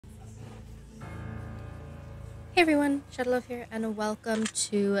Hey everyone, Shadowlove here, and welcome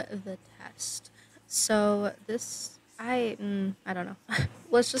to the test. So I don't know.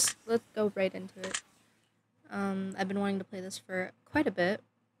 let's go right into it. I've been wanting to play this for quite a bit,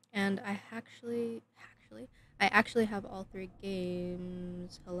 and I actually have all three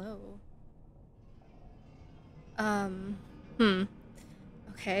games. Hello. Um, hmm.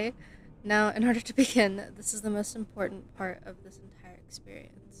 Okay. Now, in order to begin, this is the most important part of this entire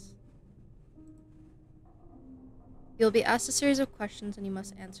experience. You'll be asked a series of questions, and you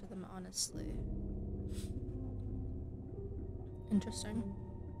must answer them honestly. Interesting.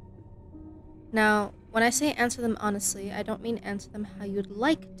 Now, when I say answer them honestly, I don't mean answer them how you'd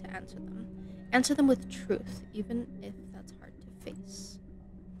like to answer them. Answer them with truth, even if that's hard to face.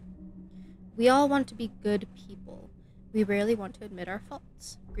 We all want to be good people. We rarely want to admit our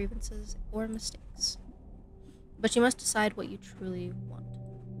faults, grievances, or mistakes. But you must decide what you truly want.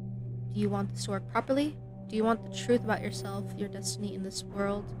 Do you want this to work properly? Do you want the truth about yourself, your destiny in this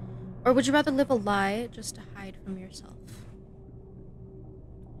world? Or would you rather live a lie just to hide from yourself?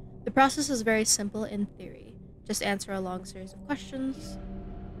 The process is very simple in theory. Just answer a long series of questions.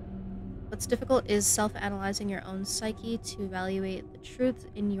 What's difficult is self-analyzing your own psyche to evaluate the truth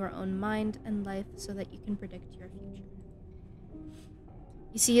in your own mind and life so that you can predict your future.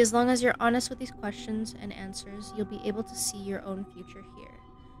 You see, as long as you're honest with these questions and answers, you'll be able to see your own future here.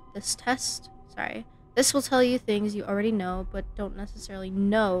 This will tell you things you already know but don't necessarily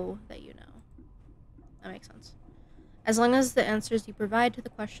know that you know. That makes sense. As long as the answers you provide to the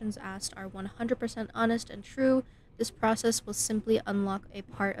questions asked are 100% honest and true, this process will simply unlock a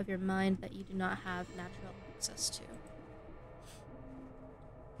part of your mind that you do not have natural access to.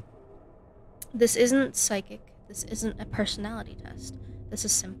 This isn't psychic, this isn't a personality test, this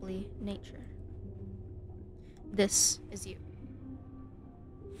is simply nature. This is you.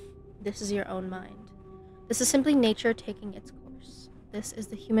 This is your own mind. This is simply nature taking its course. This is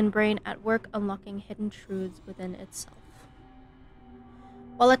the human brain at work unlocking hidden truths within itself.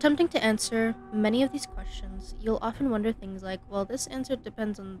 While attempting to answer many of these questions, you'll often wonder things like, well, this answer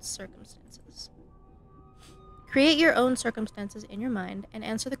depends on circumstances. Create your own circumstances in your mind and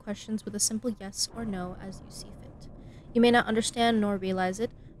answer the questions with a simple yes or no as you see fit. You may not understand nor realize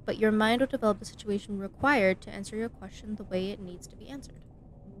it, but your mind will develop the situation required to answer your question the way it needs to be answered.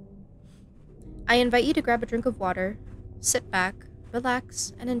 I invite you to grab a drink of water, sit back,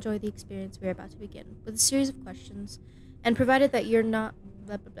 relax, and enjoy the experience we are about to begin with a series of questions, and provided that you're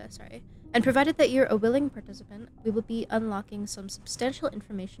a willing participant, we will be unlocking some substantial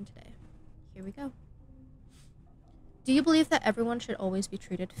information today. Here we go. Do you believe that everyone should always be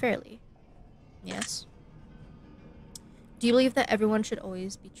treated fairly? Yes. Do you believe that everyone should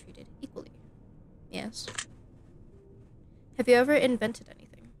always be treated equally? Yes. Have you ever invented anything?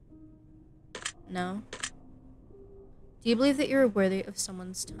 No. Do you believe that you're worthy of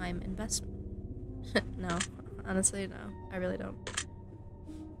someone's time investment? No. Honestly, no. I really don't.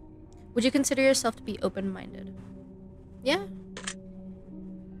 Would you consider yourself to be open-minded? Yeah.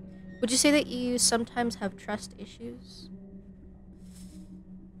 Would you say that you sometimes have trust issues?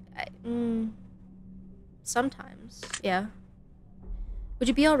 Sometimes, yeah. Would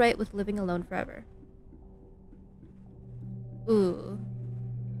you be alright with living alone forever? Ooh.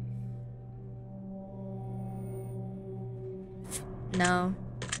 No.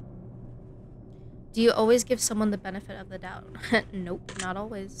 Do you always give someone the benefit of the doubt? Nope, not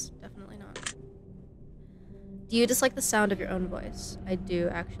always. Definitely not. Do you dislike the sound of your own voice? I do,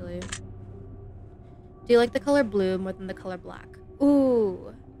 actually. Do you like the color blue more than the color black?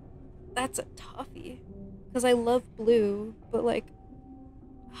 Ooh. That's a toughie. Because I love blue, but like...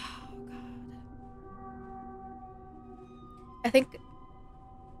 Oh, God. I think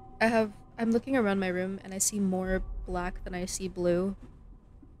I'm looking around my room and I see more black than I see blue.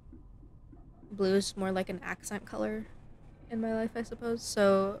 Blue is more like an accent color in my life, I suppose.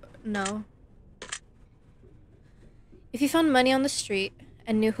 So, no. If you found money on the street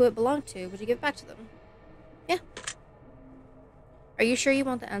and knew who it belonged to, would you give it back to them? Yeah. Are you sure you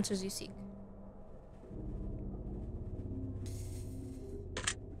want the answers you seek?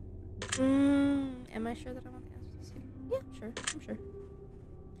 Am I sure that I want the answers you seek? Yeah, sure. I'm sure.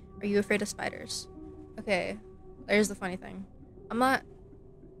 Are you afraid of spiders? Okay, there's the funny thing. I'm not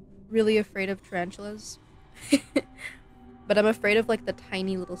really afraid of tarantulas. But I'm afraid of, like, the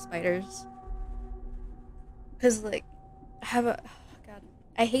tiny little spiders. Because, like, oh, God.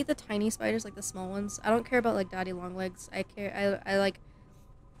 I hate the tiny spiders, like the small ones. I don't care about, like, daddy long legs. I like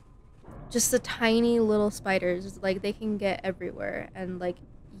just the tiny little spiders. Like, they can get everywhere. And, like,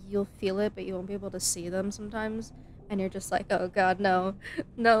 you'll feel it, but you won't be able to see them sometimes. And you're just like, oh, God, no.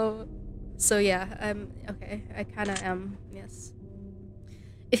 No. So yeah, I'm okay. I kind of am. Yes.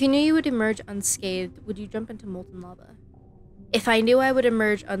 If you knew you would emerge unscathed, would you jump into molten lava? If I knew I would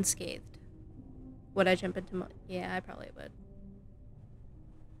emerge unscathed, would I jump into yeah, I probably would.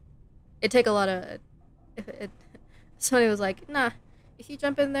 It'd take a lot of if it somebody was like, "Nah, if you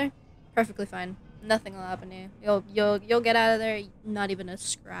jump in there, perfectly fine. Nothing will happen to you. You'll get out of there, not even a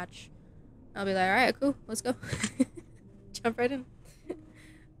scratch." I'll be like, "All right, cool. Let's go." Jump right in.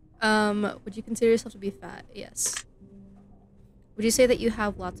 Would you consider yourself to be fat? Yes. Would you say that you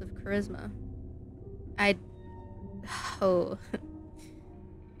have lots of charisma? I oh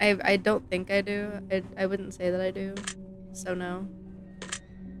I don't think I do. I wouldn't say that I do. So no.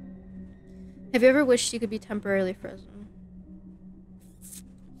 Have you ever wished you could be temporarily frozen?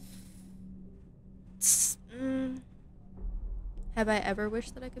 Have I ever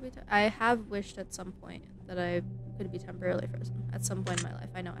wished that I could be I have wished at some point that I could be temporarily frozen. At some point in my life.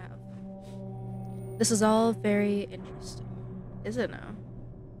 I know I have. This is all very interesting. Is it now?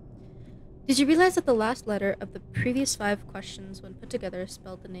 Did you realize that the last letter of the previous 5 questions, when put together,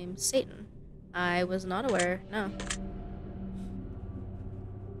 spelled the name Satan? I was not aware. No.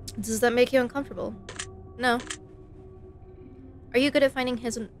 Does that make you uncomfortable? No. Are you good at finding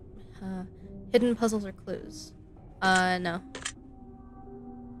hidden puzzles or clues? No.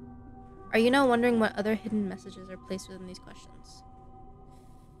 Are you now wondering what other hidden messages are placed within these questions?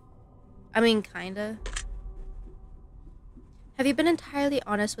 I mean, kinda. Have you been entirely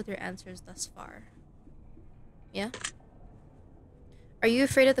honest with your answers thus far? Yeah? Are you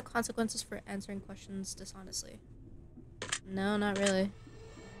afraid of the consequences for answering questions dishonestly? No, not really.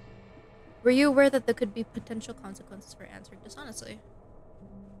 Were you aware that there could be potential consequences for answering dishonestly?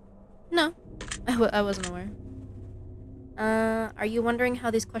 No, I wasn't aware. Are you wondering how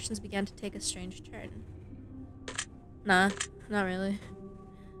these questions began to take a strange turn? Nah, not really.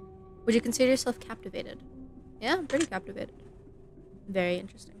 Would you consider yourself captivated? Yeah, I'm pretty captivated. Very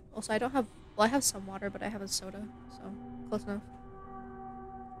interesting. Also, I don't have... Well, I have some water, but I have a soda, so close enough.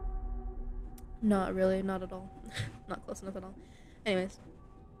 Not really, not at all. Not close enough at all. Anyways.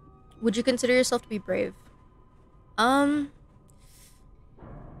 Would you consider yourself to be brave? Not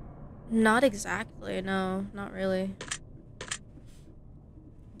exactly, no, not really.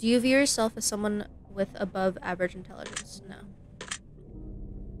 Do you view yourself as someone with above average intelligence? No.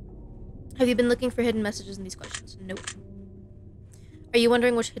 Have you been looking for hidden messages in these questions? Nope. Are you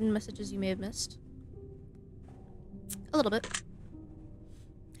wondering which hidden messages you may have missed? A little bit.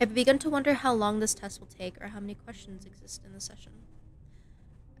 Have you begun to wonder how long this test will take or how many questions exist in the session?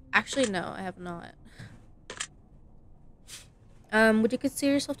 Actually, no, I have not. Would you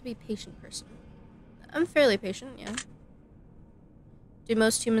consider yourself to be a patient person? I'm fairly patient, yeah. Do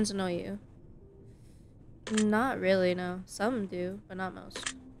most humans annoy you? Not really, no. Some do, but not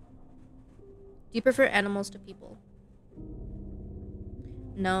most. Do you prefer animals to people?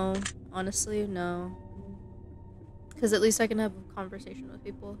 No. Honestly, no. Because at least I can have a conversation with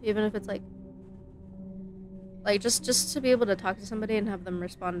people, even if it's like just to be able to talk to somebody and have them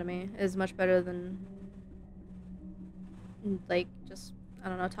respond to me is much better than like just, I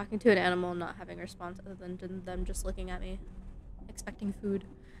don't know, talking to an animal and not having a response other than them just looking at me expecting food.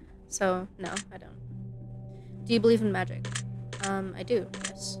 So no, I don't. Do you believe in magic? I do,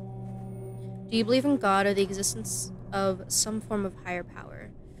 yes. Do you believe in God or the existence of some form of higher power?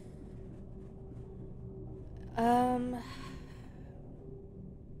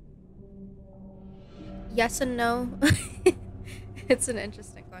 Yes and no. It's an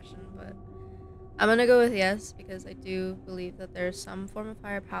interesting question, but I'm gonna go with yes because I do believe that there's some form of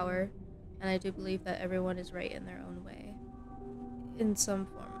higher power, and I do believe that everyone is right in their own way. In some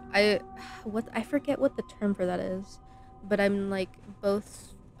form. I forget what the term for that is, but I'm like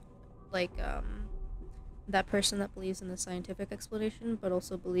both like that person that believes in the scientific explanation but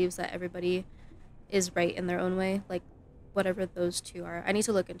also believes that everybody is right in their own way, like whatever those two are. I need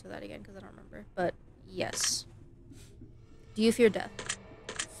to look into that again because I don't remember, but yes. Do you fear death?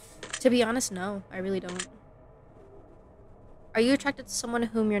 To be honest, no, I really don't. Are you attracted to someone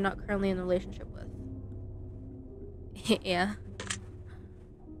whom you're not currently in a relationship with? Yeah.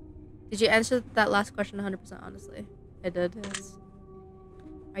 Did you answer that last question 100% honestly? I did, yes.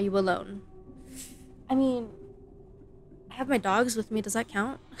 Are you alone? I mean, I have my dogs with me. Does that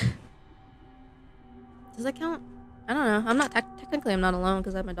count? Does that count? I don't know. I'm not technically I'm not alone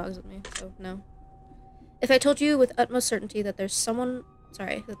because I have my dogs with me, so no. If I told you with utmost certainty that there's something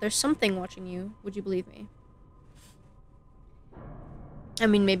watching you, would you believe me? I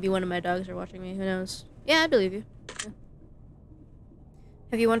mean, maybe one of my dogs are watching me. Who knows? Yeah, I believe you. Yeah.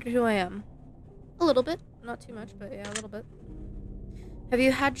 Have you wondered who I am? A little bit. Not too much, but yeah, a little bit. Have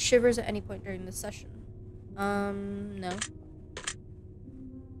you had shivers at any point during this session? No.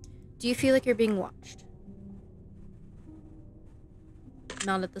 Do you feel like you're being watched?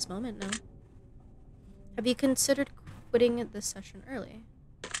 Not at this moment, no. Have you considered quitting this session early?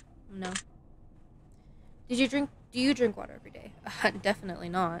 No. Do you drink water every day? Definitely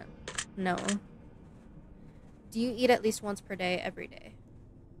not. No. Do you eat at least once per day every day?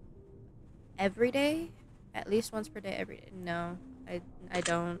 Every day? At least once per day every day? No. I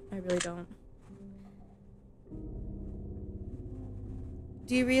don't. I really don't.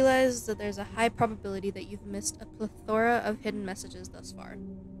 Do you realize that there's a high probability that you've missed a plethora of hidden messages thus far?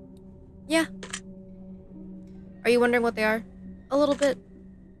 Yeah. Are you wondering what they are? A little bit.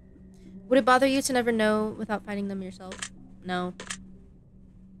 Would it bother you to never know without finding them yourself? No.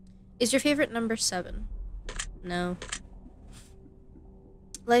 Is your favorite number 7? No.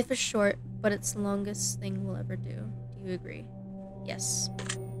 Life is short, but it's the longest thing we'll ever do. Do you agree? Yes.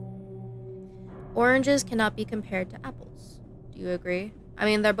 Oranges cannot be compared to apples. Do you agree? I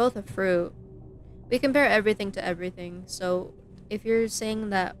mean, they're both a fruit. We compare everything to everything, so if you're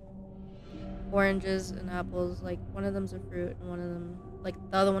saying that oranges and apples, like, one of them's a fruit and one of them, like,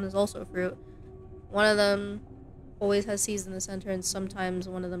 the other one is also a fruit, one of them always has seeds in the center and sometimes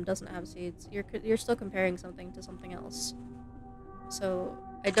one of them doesn't have seeds, you're still comparing something to something else. So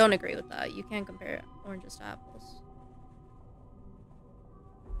I don't agree with that. You can't compare oranges to apples.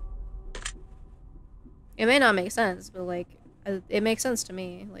 It may not make sense, but, like, it makes sense to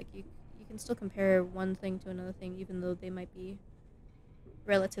me. Like, you can still compare one thing to another thing, even though they might be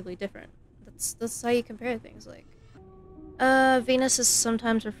relatively different. That's how you compare things. Like, Venus is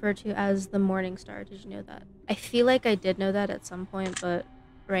sometimes referred to as the morning star. Did you know that? I feel like I did know that at some point, but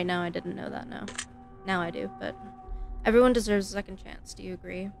right now I didn't know that. Now I do. But everyone deserves a second chance. Do you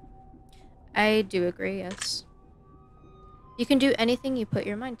agree? I do agree. Yes. You can do anything you put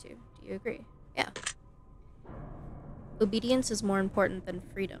your mind to. Do you agree? Yeah. Obedience is more important than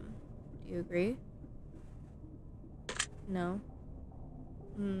freedom. Do you agree? No.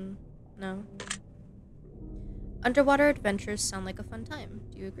 No. Underwater adventures sound like a fun time.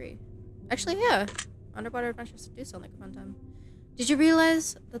 Do you agree? Actually, yeah. Underwater adventures do sound like a fun time. Did you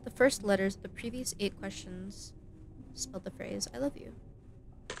realize that the first letters of the previous 8 questions spelled the phrase, I love you?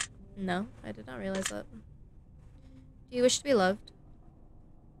 No, I did not realize that. Do you wish to be loved?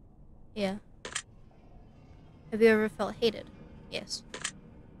 Yeah. Have you ever felt hated? Yes.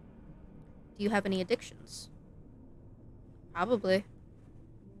 Do you have any addictions? Probably.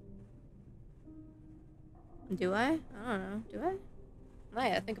 Do I? I don't know. Do I? Oh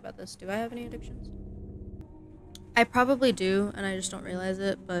yeah, think about this. Do I have any addictions? I probably do, and I just don't realize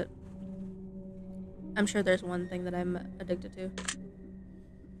it, but I'm sure there's one thing that I'm addicted to.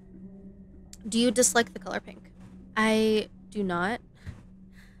 Do you dislike the color pink? I do not.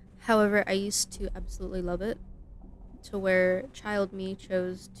 However, I used to absolutely love it, to where child me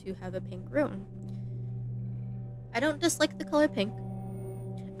chose to have a pink room. I don't dislike the color pink.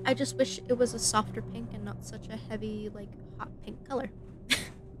 I just wish it was a softer pink and not such a heavy, like, hot pink color.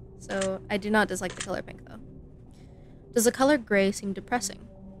 So, I do not dislike the color pink, though. Does the color gray seem depressing?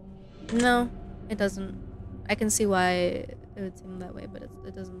 No, it doesn't. I can see why it would seem that way, but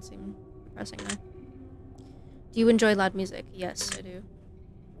it doesn't seem depressing, no. Do you enjoy loud music? Yes, I do.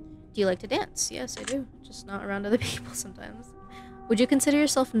 Do you like to dance? Yes, I do. Just not around other people sometimes. Would you consider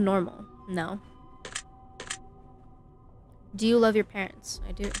yourself normal? No. Do you love your parents?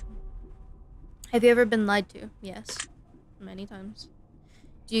 I do. Have you ever been lied to? Yes. Many times.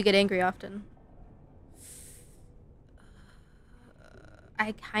 Do you get angry often?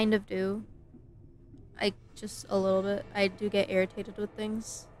 I kind of do. Just a little bit. I do get irritated with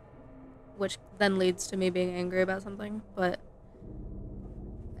things, which then leads to me being angry about something, but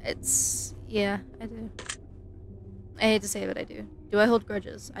yeah, I do. I hate to say it, but I do. Do I hold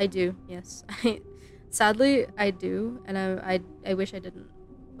grudges? I do, yes. Sadly, I do, and I wish I didn't,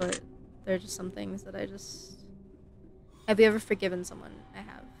 but there are just some things that I just... Have you ever forgiven someone? I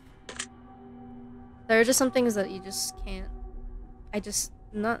have. There are just some things that you just can't...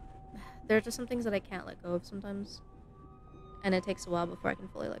 There are just some things that I can't let go of sometimes, and it takes a while before I can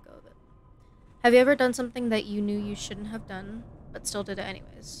fully let go of it. Have you ever done something that you knew you shouldn't have done, but still did it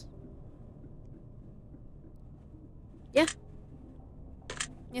anyways? Yeah.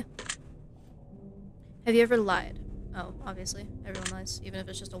 Yeah. Have you ever lied? Oh, obviously. Everyone lies, even if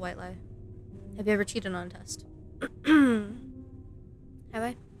it's just a white lie. Have you ever cheated on a test? Have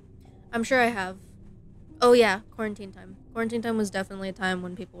I? I'm sure I have. Oh yeah, quarantine time. Quarantine time was definitely a time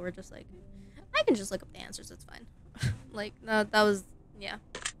when people were just like, I can just look up the answers, it's fine. Like, no, that was, yeah.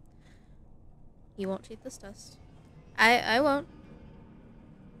 You won't cheat this test. I won't.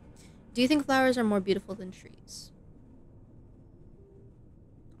 Do you think flowers are more beautiful than trees?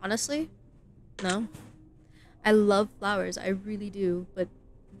 Honestly, no. I love flowers, I really do, but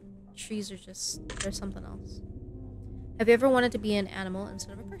trees are just, they're something else. Have you ever wanted to be an animal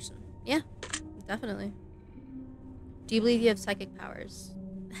instead of a person? Yeah, definitely. Do you believe you have psychic powers?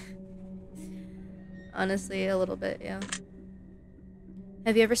 Honestly, a little bit, yeah.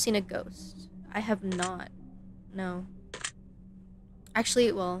 Have you ever seen a ghost? I have not. No.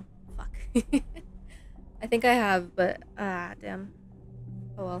 Actually, well, fuck. I think I have, but damn.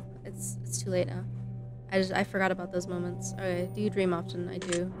 Oh well, it's too late now. I forgot about those moments. Okay, do you dream often? I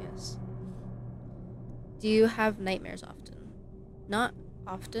do, yes. Do you have nightmares often? Not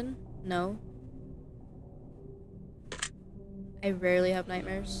often, no. I rarely have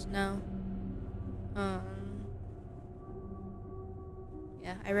nightmares, no. Um,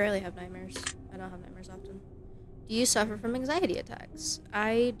 yeah, I rarely have nightmares. I don't have nightmares often. Do you suffer from anxiety attacks?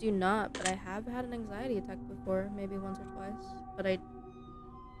 I do not, but I have had an anxiety attack before, maybe once or twice. But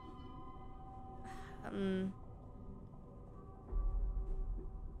um,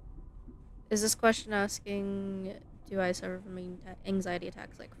 is this question asking, do I suffer from anxiety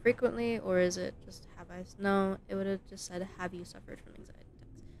attacks like frequently, or is it just have I? No, it would have just said, have you suffered from anxiety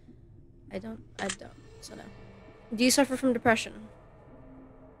attacks? I don't, so no. Do you suffer from depression?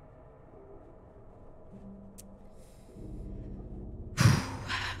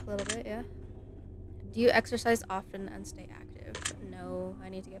 A little bit, yeah. Do you exercise often and stay active? No, I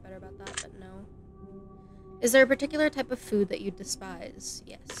need to get better about that, but no. Is there a particular type of food that you despise?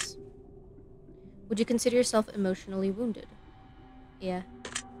 Yes. Would you consider yourself emotionally wounded? Yeah.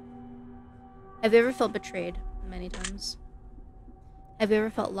 Have you ever felt betrayed? Many times. Have you ever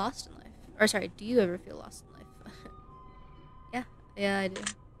felt lost in life? Or sorry, do you ever feel lost in life? Yeah. Yeah, I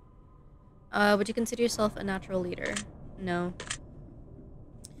do. Would you consider yourself a natural leader? No.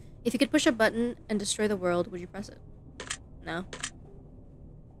 If you could push a button and destroy the world, would you press it? No.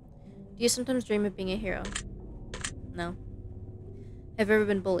 Do you sometimes dream of being a hero? No. Have you ever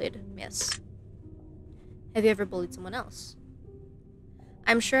been bullied? Yes. Have you ever bullied someone else?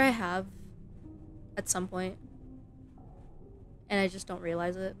 I'm sure I have at some point. And I just don't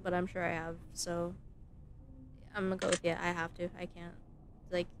realize it, but I'm sure I have, so I'm gonna go with yeah, I have to. I can't.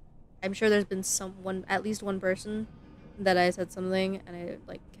 Like, I'm sure there's been at least one person that I said something and I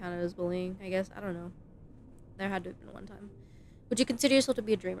like counted as bullying, I guess. I don't know. There had to have been one time. Would you consider yourself to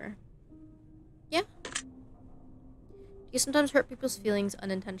be a dreamer? Yeah. Do you sometimes hurt people's feelings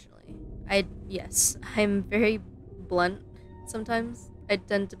unintentionally? Yes. I'm very blunt sometimes. I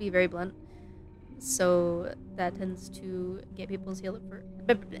tend to be very blunt. So that tends to get people's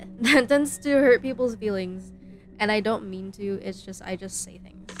that tends to hurt people's feelings. And I don't mean to, it's just I just say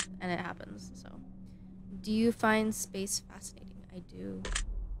things and it happens. So do you find space fascinating? I do.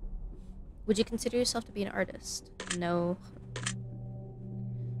 Would you consider yourself to be an artist? No.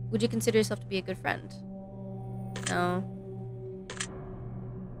 Would you consider yourself to be a good friend? No.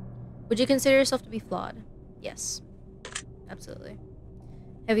 Would you consider yourself to be flawed? Yes. Absolutely.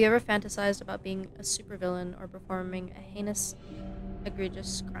 Have you ever fantasized about being a supervillain or performing a heinous,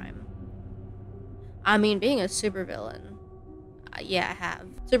 egregious crime? I mean, being a supervillain. Yeah, I have.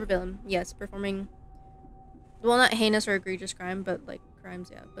 Supervillain, yes. Performing, well, not heinous or egregious crime, but like crimes,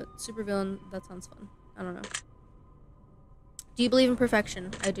 yeah. But supervillain, that sounds fun. I don't know. Do you believe in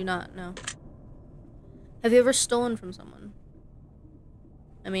perfection? I do not, no. Have you ever stolen from someone?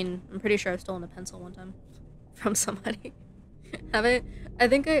 I mean, I'm pretty sure I've stolen a pencil one time from somebody. Haven't? I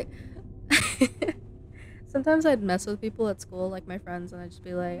think I... Sometimes I'd mess with people at school, like my friends, and I'd just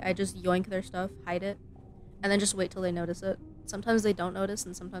be like, I just yoink their stuff, hide it, and then just wait till they notice it. Sometimes they don't notice,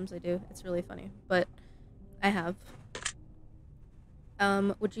 and sometimes they do. It's really funny, but I have.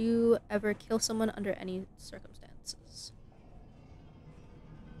 Would you ever kill someone under any circumstances?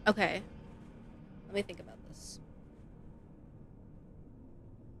 Okay. Let me think about this.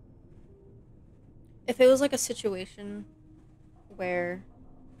 If it was like a situation where,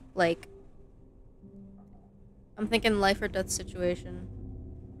 like, I'm thinking life or death situation.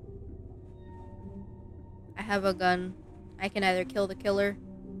 I have a gun. I can either kill the killer.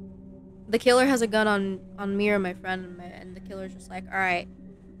 The killer has a gun on me or my friend, and the killer's just like, alright,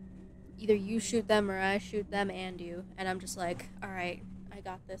 either you shoot them or I shoot them and you. And I'm just like, alright, I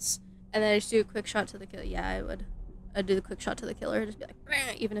got this. And then I just do a quick shot to the killer. Yeah, I would. I'd do the quick shot to the killer. Just be like,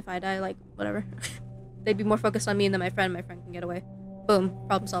 even if I die, like, whatever. They'd be more focused on me than my friend. My friend can get away. Boom.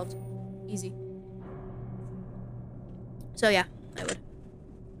 Problem solved. Easy. So yeah, I would.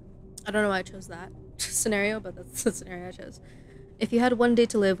 I don't know why I chose that scenario, but that's the scenario I chose. If you had one day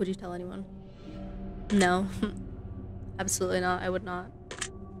to live, would you tell anyone? No. Absolutely not. I would not.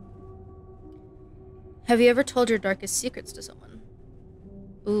 Have you ever told your darkest secrets to someone?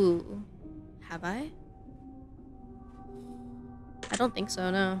 Ooh. Have I? I don't think so,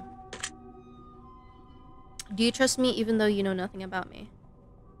 no. Do you trust me even though you know nothing about me?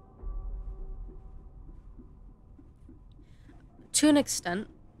 To an extent.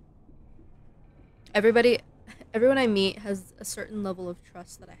 Everyone I meet has a certain level of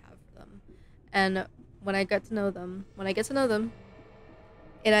trust that I have for them. And when I get to know them,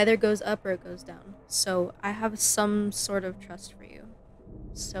 it either goes up or it goes down. So I have some sort of trust for you.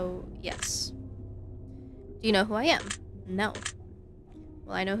 So, yes. Do you know who I am? No.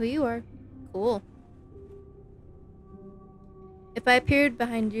 Well, I know who you are. Cool. If I appeared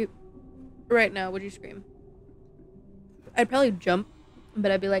behind you right now, would you scream? I'd probably jump,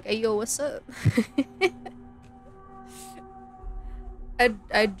 but I'd be like, hey, yo, what's up?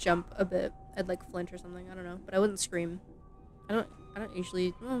 I'd jump a bit. I'd like flinch or something. I don't know, but I wouldn't scream. I don't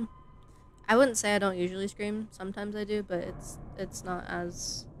usually. Well, I wouldn't say I don't usually scream. Sometimes I do, but it's not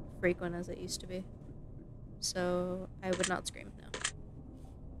as frequent as it used to be. So I would not scream. No.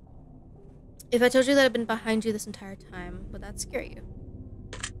 If I told you that I've been behind you this entire time, would that scare you?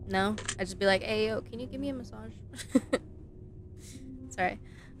 No? I'd just be like, hey, yo, can you give me a massage? Sorry.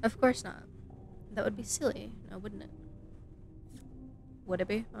 Of course not. That would be silly, no, wouldn't it? Would it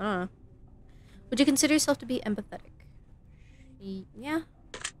be? I don't know. Would you consider yourself to be empathetic? Yeah,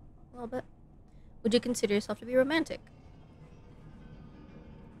 a little bit. Would you consider yourself to be romantic?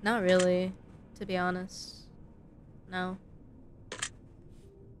 Not really, to be honest. No.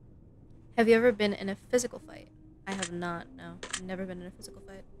 Have you ever been in a physical fight? I have not, no. I've never been in a physical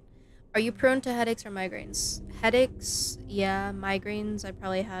fight. Are you prone to headaches or migraines? Headaches, yeah. Migraines, I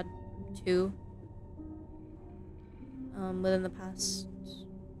probably had 2. Within the past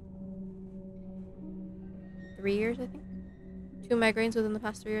 3 years, I think. 2 migraines within the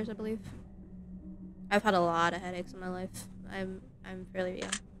past 3 years, I believe. I've had a lot of headaches in my life. I'm fairly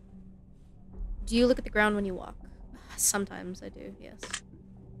young. Do you look at the ground when you walk? Sometimes I do, yes.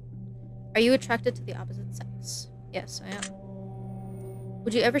 Are you attracted to the opposite sex? Yes, I am.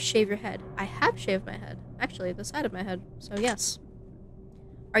 Would you ever shave your head? I have shaved my head. Actually, the side of my head. So yes.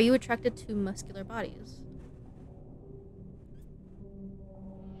 Are you attracted to muscular bodies?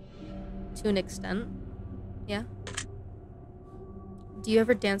 To an extent. Yeah. Do you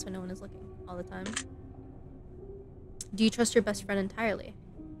ever dance when no one is looking? All the time. Do you trust your best friend entirely?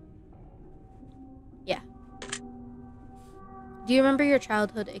 Yeah. Do you remember your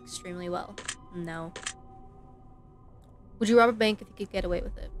childhood extremely well? No. Would you rob a bank if you could get away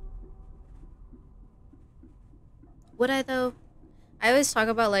with it? Would I, though? I always talk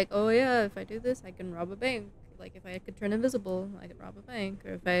about, like, oh yeah, if I do this, I can rob a bank. Like, if I could turn invisible, I could rob a bank.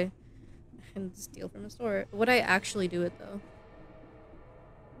 Or if I can steal from a store. Would I actually do it, though?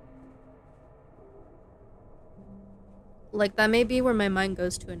 Like, that may be where my mind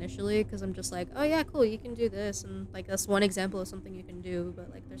goes to initially, because I'm just like, oh yeah, cool, you can do this. And, like, that's one example of something you can do.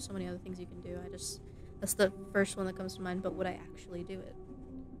 But, like, there's so many other things you can do. That's the first one that comes to mind, but would I actually do it?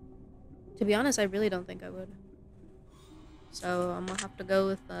 To be honest, I really don't think I would. So I'm gonna have to go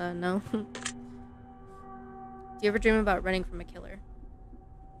with, no. Do you ever dream about running from a killer?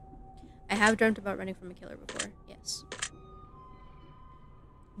 I have dreamt about running from a killer before, yes.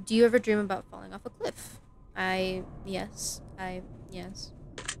 Do you ever dream about falling off a cliff? Yes. Yes.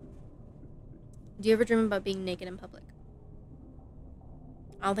 Do you ever dream about being naked in public?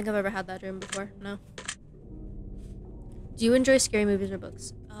 I don't think I've ever had that dream before, no. Do you enjoy scary movies or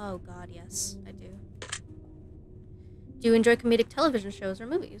books? Oh god, yes, I do. Do you enjoy comedic television shows or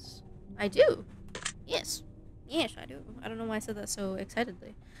movies? I do. Yes. Yes, I do. I don't know why I said that so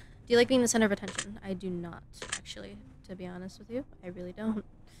excitedly. Do you like being the center of attention? I do not, actually, to be honest with you. I really don't.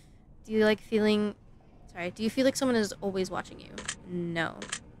 Do you like feeling... Sorry, do you feel like someone is always watching you? No.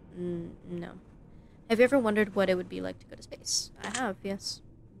 No. Have you ever wondered what it would be like to go to space? I have, yes.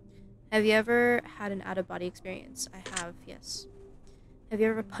 Have you ever had an out-of-body experience? I have, yes. Have you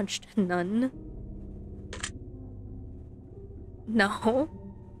ever punched a nun? No.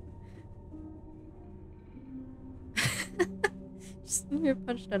 Just you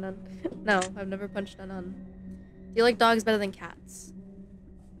punched a nun. No, I've never punched a nun. Do you like dogs better than cats?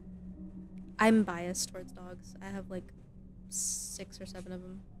 I'm biased towards dogs. I have like 6 or 7 of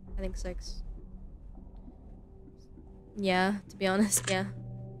them. I think 6. Yeah, to be honest, yeah.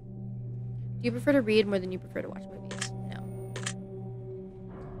 Do you prefer to read more than you prefer to watch movies? No.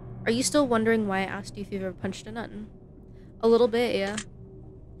 Are you still wondering why I asked you if you've ever punched a nun? A little bit, yeah.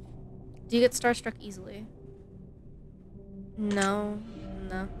 Do you get starstruck easily? No.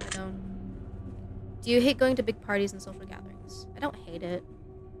 No, I don't. Do you hate going to big parties and social gatherings? I don't hate it.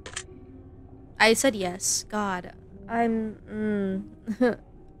 I said yes. God. I don't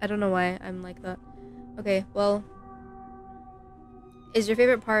know why I'm like that. Okay, well. Is your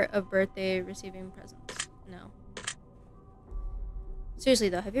favorite part of birthday receiving presents? No. Seriously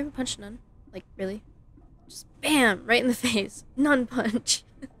though, have you ever punched none? Like, really? Just bam! Right in the face. Nun punch.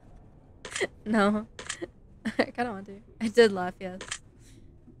 No. I kinda want to. I did laugh, yes.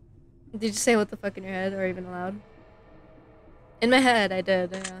 Did you say what the fuck in your head or even aloud? In my head, I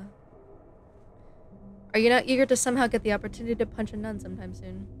did, yeah. Are you not eager to somehow get the opportunity to punch a nun sometime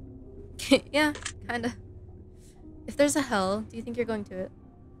soon? Yeah, kinda. If there's a hell, do you think you're going to it?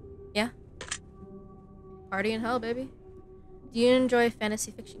 Yeah? Party in hell, baby. Do you enjoy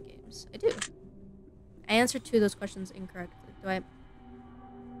fantasy fiction games? I do. I answered 2 of those questions incorrectly. Do I...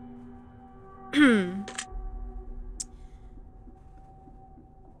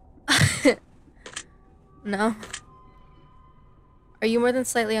 No. Are you more than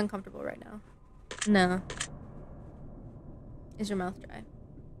slightly uncomfortable right now? No. Is your mouth dry?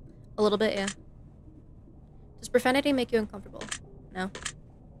 A little bit, yeah. Does profanity make you uncomfortable? No. Do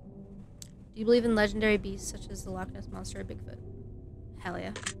you believe in legendary beasts such as the Loch Ness Monster or Bigfoot? Hell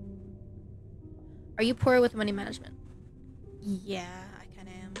yeah. Are you poor with money management? Yeah, I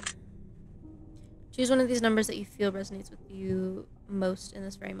kinda am. Choose one of these numbers that you feel resonates with you most in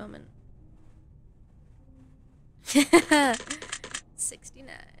this very moment. 69.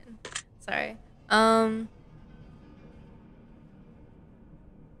 Sorry. I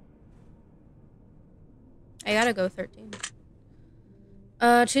gotta go 13.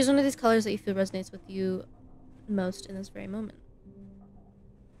 Choose one of these colors that you feel resonates with you most in this very moment.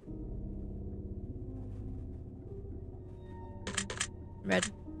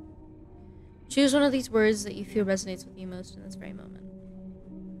 Red. Choose one of these words that you feel resonates with you most in this very moment.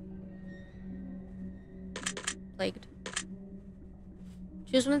 Plagued.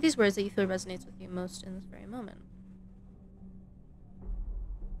 Choose one of these words that you feel resonates with you most in this very moment.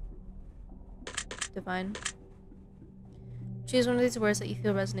 Divine. Choose one of these words that you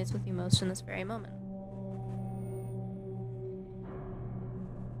feel resonates with you most in this very moment.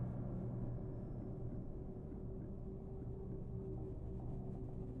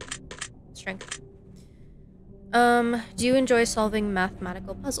 Strength. Do you enjoy solving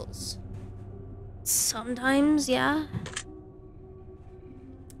mathematical puzzles? Sometimes, yeah.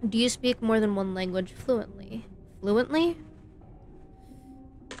 Do you speak more than one language fluently? Fluently?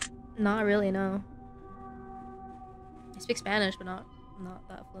 Not really, no. I speak Spanish, but not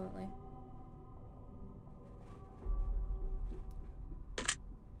that fluently.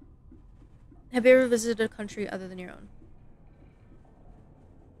 Have you ever visited a country other than your own?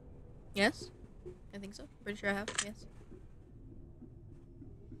 Yes? I think so. Pretty sure I have, yes.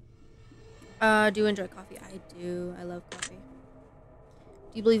 Do you enjoy coffee? I do. I love coffee.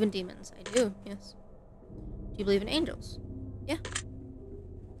 Do you believe in demons? I do, yes. Do you believe in angels? Yeah.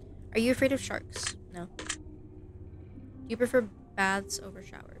 Are you afraid of sharks? No. Do you prefer baths over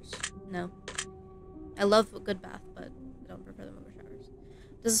showers? No. I love a good bath, but I don't prefer them over showers.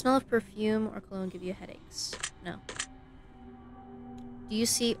 Does the smell of perfume or cologne give you headaches? No. Do you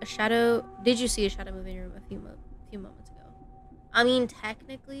see a shadow? Did you see a shadow move in your room a few moments ago? I mean,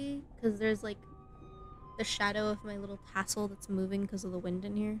 technically, because there's like the shadow of my little tassel that's moving because of the wind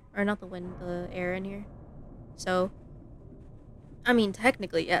in here. Or not the wind, the air in here. So, I mean,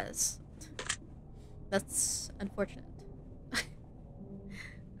 technically, yes. That's unfortunate.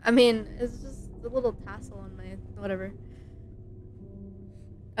 I mean, it's just a little tassel on my whatever.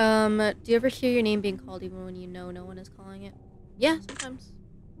 Do you ever hear your name being called even when you know no one is calling it? Yeah, sometimes.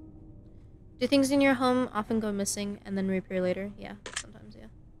 Do things in your home often go missing and then reappear later? Yeah, sometimes, yeah.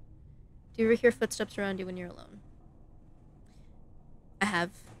 Do you ever hear footsteps around you when you're alone? I have.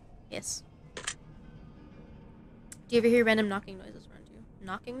 Yes. Do you ever hear random knocking noises around you?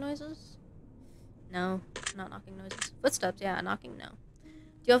 Knocking noises? No, not knocking noises. Footsteps, yeah, knocking, no.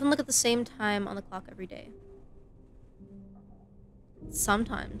 Do you often look at the same time on the clock every day?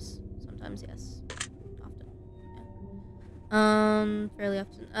 Sometimes. Sometimes, yes. Often. Yeah. Fairly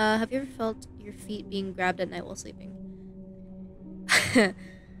often. Have you ever felt your feet being grabbed at night while sleeping?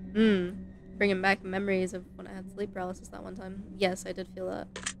 Bringing back memories of when I had sleep paralysis that one time. Yes, I did feel that.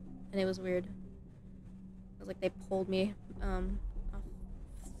 And it was weird. It was like they pulled me, off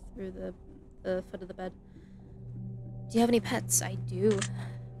through the foot of the bed. Do you have any pets? I do.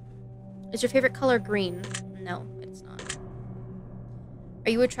 Is your favorite color green? No, it's not.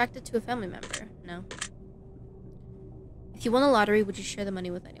 Are you attracted to a family member? No. If you won the lottery, would you share the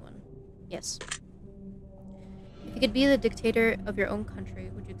money with anyone? Yes. If you could be the dictator of your own country,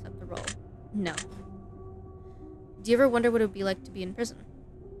 would you accept the role? No. Do you ever wonder what it would be like to be in prison?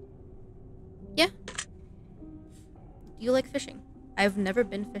 Yeah. Do you like fishing? I've never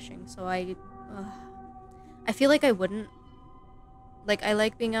been fishing, so I feel like I wouldn't. Like, I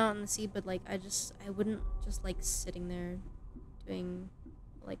like being out on the sea, but like I wouldn't just like sitting there doing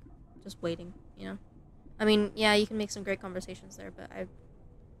like just waiting, you know? I mean, yeah, you can make some great conversations there, but I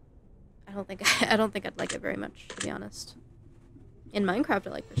don't think I don't think I'd like it very much, to be honest. In Minecraft, I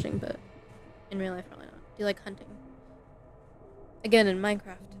like fishing, but in real life, probably not. Do you like hunting? Again, in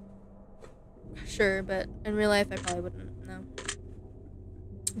Minecraft, sure, but in real life, I probably wouldn't. No.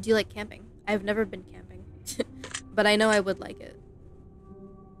 Do you like camping? I've never been camping, but I know I would like it.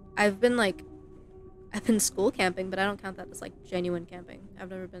 I've been like, I've been school camping, but I don't count that as like genuine camping. I've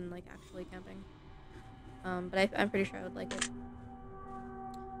never been like actually camping. But I'm pretty sure I would like it.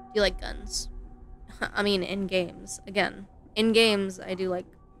 Do you like guns? I mean, in games. Again, in games, I do like,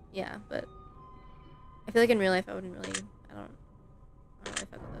 yeah, but I feel like in real life, I wouldn't really, I don't really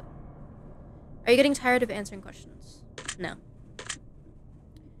fuck with it. Are you getting tired of answering questions? No.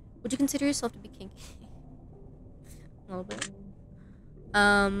 Would you consider yourself to be kinky? A little bit.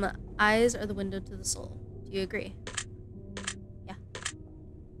 Eyes are the window to the soul. Do you agree? Yeah.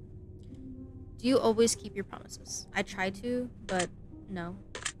 Do you always keep your promises? I try to, but no.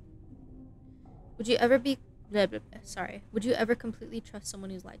 Would you ever be... Sorry. Would you ever completely trust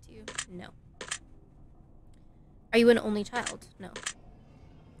someone who's lied to you? No. Are you an only child? No.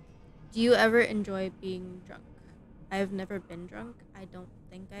 Do you ever enjoy being drunk? I have never been drunk. I don't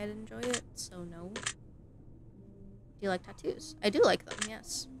think I'd enjoy it, so no. Do you like tattoos? I do like them,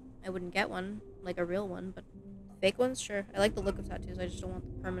 yes. I wouldn't get one, like a real one, but fake ones, sure. I like the look of tattoos. I just don't want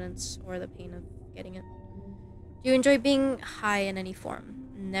the permanence or the pain of getting it. Do you enjoy being high in any form?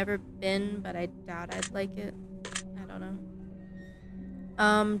 Never been, but I doubt I'd like it. I don't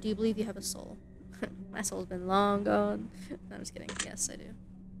know. Do you believe you have a soul? My soul's been long gone. No, I'm just kidding. Yes, I do.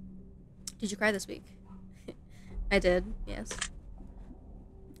 Did you cry this week? I did, yes.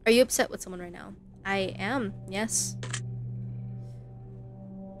 Are you upset with someone right now? I am, yes.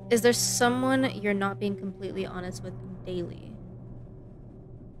 Is there someone you're not being completely honest with daily?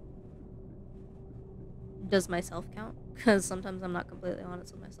 Does myself count? Because sometimes I'm not completely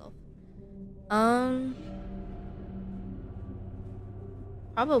honest with myself.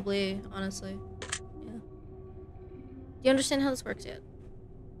 Probably, honestly. Yeah. Do you understand how this works yet?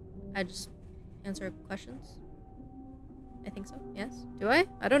 I just answer questions? I think so, yes. Do I?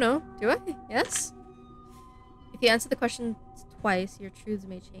 I don't know. Do I? Yes? If you answer the question twice, your truths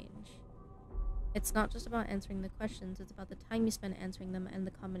may change. It's not just about answering the questions, it's about the time you spend answering them and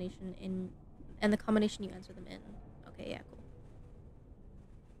the combination you answer them in. Okay, yeah, cool.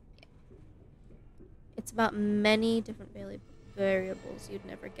 Yeah. It's about many different variables you'd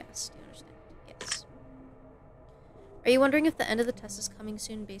never guess. Do you understand? Yes. Are you wondering if the end of the test is coming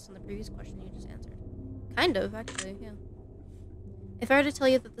soon based on the previous question you just answered? Kind of, actually, yeah. If I were to tell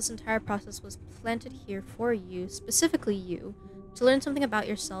you that this entire process was planted here for you, specifically you, to learn something about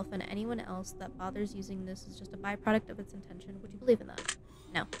yourself and anyone else that bothers using this is just a byproduct of its intention, would you believe in that?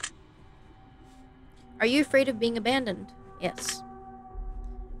 No. Are you afraid of being abandoned? Yes.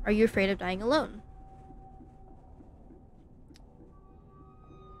 Are you afraid of dying alone?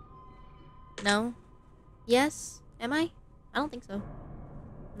 No. Yes? Am I? I don't think so.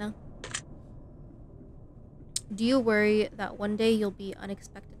 No. Do you worry that one day you'll be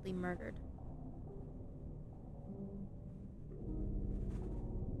unexpectedly murdered?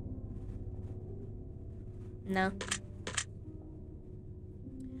 No.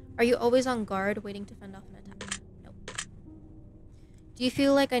 Are you always on guard, waiting to fend off an attack? Nope. Do you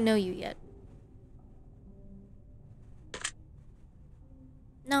feel like I know you yet?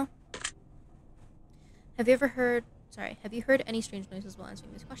 No. Have you heard any strange noises while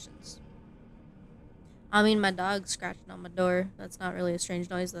answering these questions? I mean, my dog's scratching on my door. That's not really a strange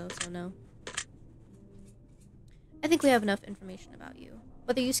noise, though, so no. I think we have enough information about you.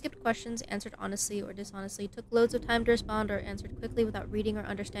 Whether you skipped questions, answered honestly or dishonestly, took loads of time to respond, or answered quickly without reading or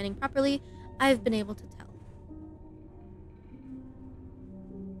understanding properly, I've been able to tell.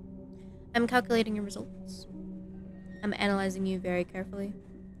 I'm calculating your results. I'm analyzing you very carefully.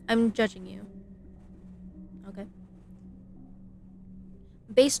 I'm judging you. Okay.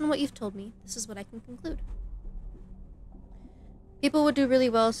 Based on what you've told me, this is what I can conclude. People would do really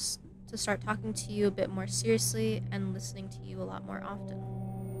well to start talking to you a bit more seriously and listening to you a lot more often.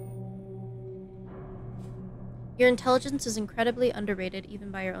 Your intelligence is incredibly underrated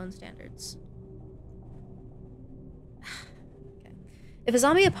even by your own standards. Okay. If a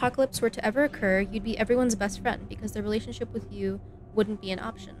zombie apocalypse were to ever occur, you'd be everyone's best friend because their relationship with you wouldn't be an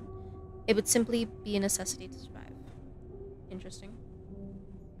option. It would simply be a necessity to survive. Interesting.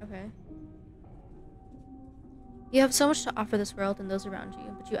 Okay. You have so much to offer this world and those around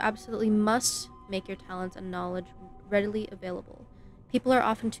you, but you absolutely must make your talents and knowledge readily available. People are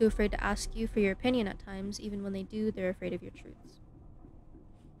often too afraid to ask you for your opinion at times. Even when they do, they're afraid of your truths.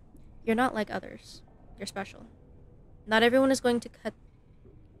 You're not like others. You're special. Not everyone is going to cut...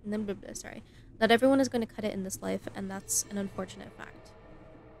 Not everyone is going to cut it in this life, and that's an unfortunate fact.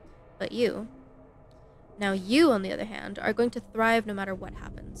 But you... Now you, on the other hand, are going to thrive no matter what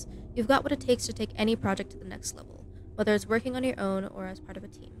happens. You've got what it takes to take any project to the next level, whether it's working on your own or as part of a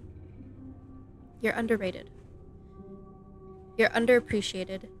team. You're underrated. You're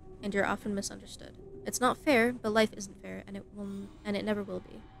underappreciated, and you're often misunderstood. It's not fair, but life isn't fair, and it never will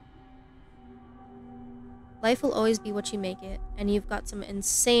be. Life will always be what you make it, and you've got some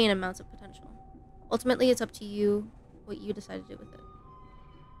insane amounts of potential. Ultimately, it's up to you what you decide to do with it.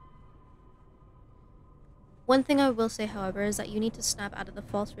 One thing I will say, however, is that you need to snap out of the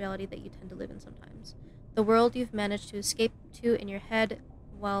false reality that you tend to live in sometimes. The world you've managed to escape to in your head,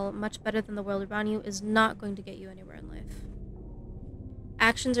 while much better than the world around you, is not going to get you anywhere in life.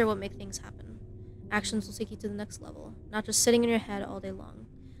 Actions are what make things happen. Actions will take you to the next level, not just sitting in your head all day long.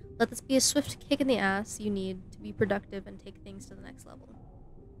 Let this be a swift kick in the ass you need to be productive and take things to the next level.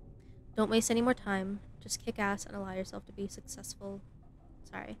 Don't waste any more time. Just kick ass and allow yourself to be successful.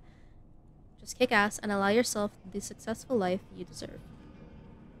 Just kick ass and allow yourself the successful life you deserve.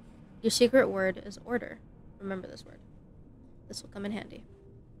 Your secret word is order. Remember this word. This will come in handy.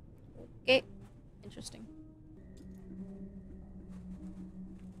 Okay. Interesting.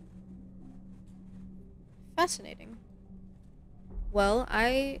 Fascinating. Well,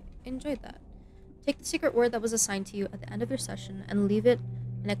 I enjoyed that. Take the secret word that was assigned to you at the end of your session and leave it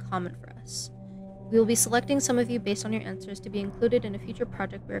in a comment for us. We will be selecting some of you based on your answers to be included in a future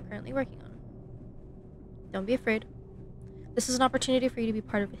project we are currently working on. Don't be afraid. This is an opportunity for you to be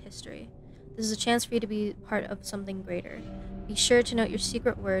part of history. This is a chance for you to be part of something greater. Be sure to note your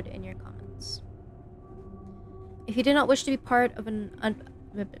secret word in your comments. If you do not wish to be part of an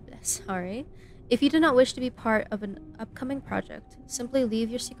If you do not wish to be part of an upcoming project, simply leave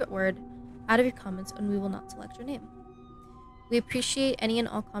your secret word out of your comments and we will not select your name. We appreciate any and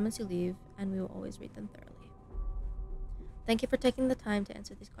all comments you leave, and we will always read them thoroughly. Thank you for taking the time to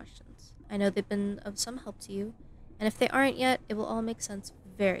answer these questions. I know they've been of some help to you, and if they aren't yet, it will all make sense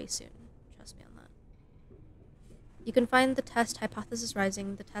very soon. Trust me on that. You can find the test Hypothesis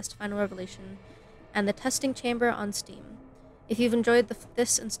Rising, the test Final Revelation, and the testing chamber on Steam. If you've enjoyed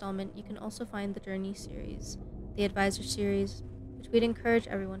this installment, you can also find the Journey series, the Advisor series, which we'd encourage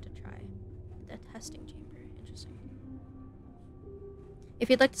everyone to try. The testing chamber. Interesting. If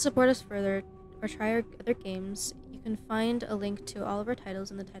you'd like to support us further or try our other games, you can find a link to all of our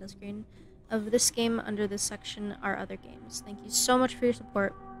titles in the title screen of this game under this section, Our Other Games. Thank you so much for your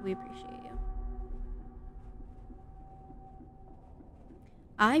support. We appreciate you.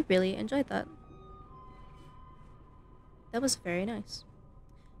 I really enjoyed that. That was very nice.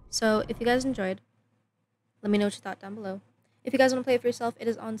 So, if you guys enjoyed, let me know what you thought down below. If you guys want to play it for yourself, it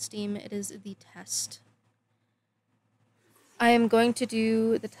is on Steam. It is the test. I am going to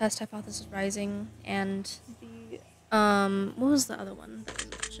do the test Hypothesis Rising and the, what was the other one that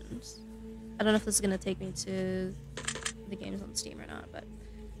was mentioned? I don't know if this is going to take me to the games on Steam or not, but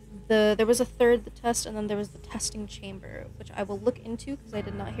there was a third, the test, and then there was the testing chamber, which I will look into because I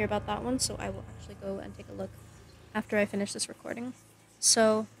did not hear about that one, so I will actually go and take a look after I finish this recording.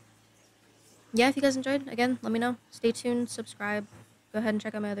 So, yeah, if you guys enjoyed, again, let me know. Stay tuned, subscribe, go ahead and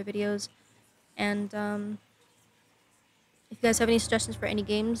check out my other videos, and, if you guys have any suggestions for any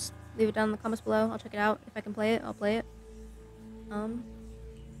games, leave it down in the comments below. I'll check it out. If I can play it, I'll play it.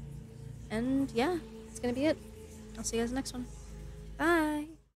 And yeah, that's gonna be it. I'll see you guys in the next one. Bye!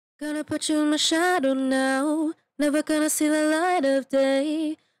 Gonna put you in my shadow now. Never gonna see the light of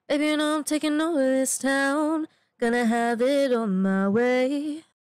day. Baby, you know I'm taking over this town. Gonna have it on my way.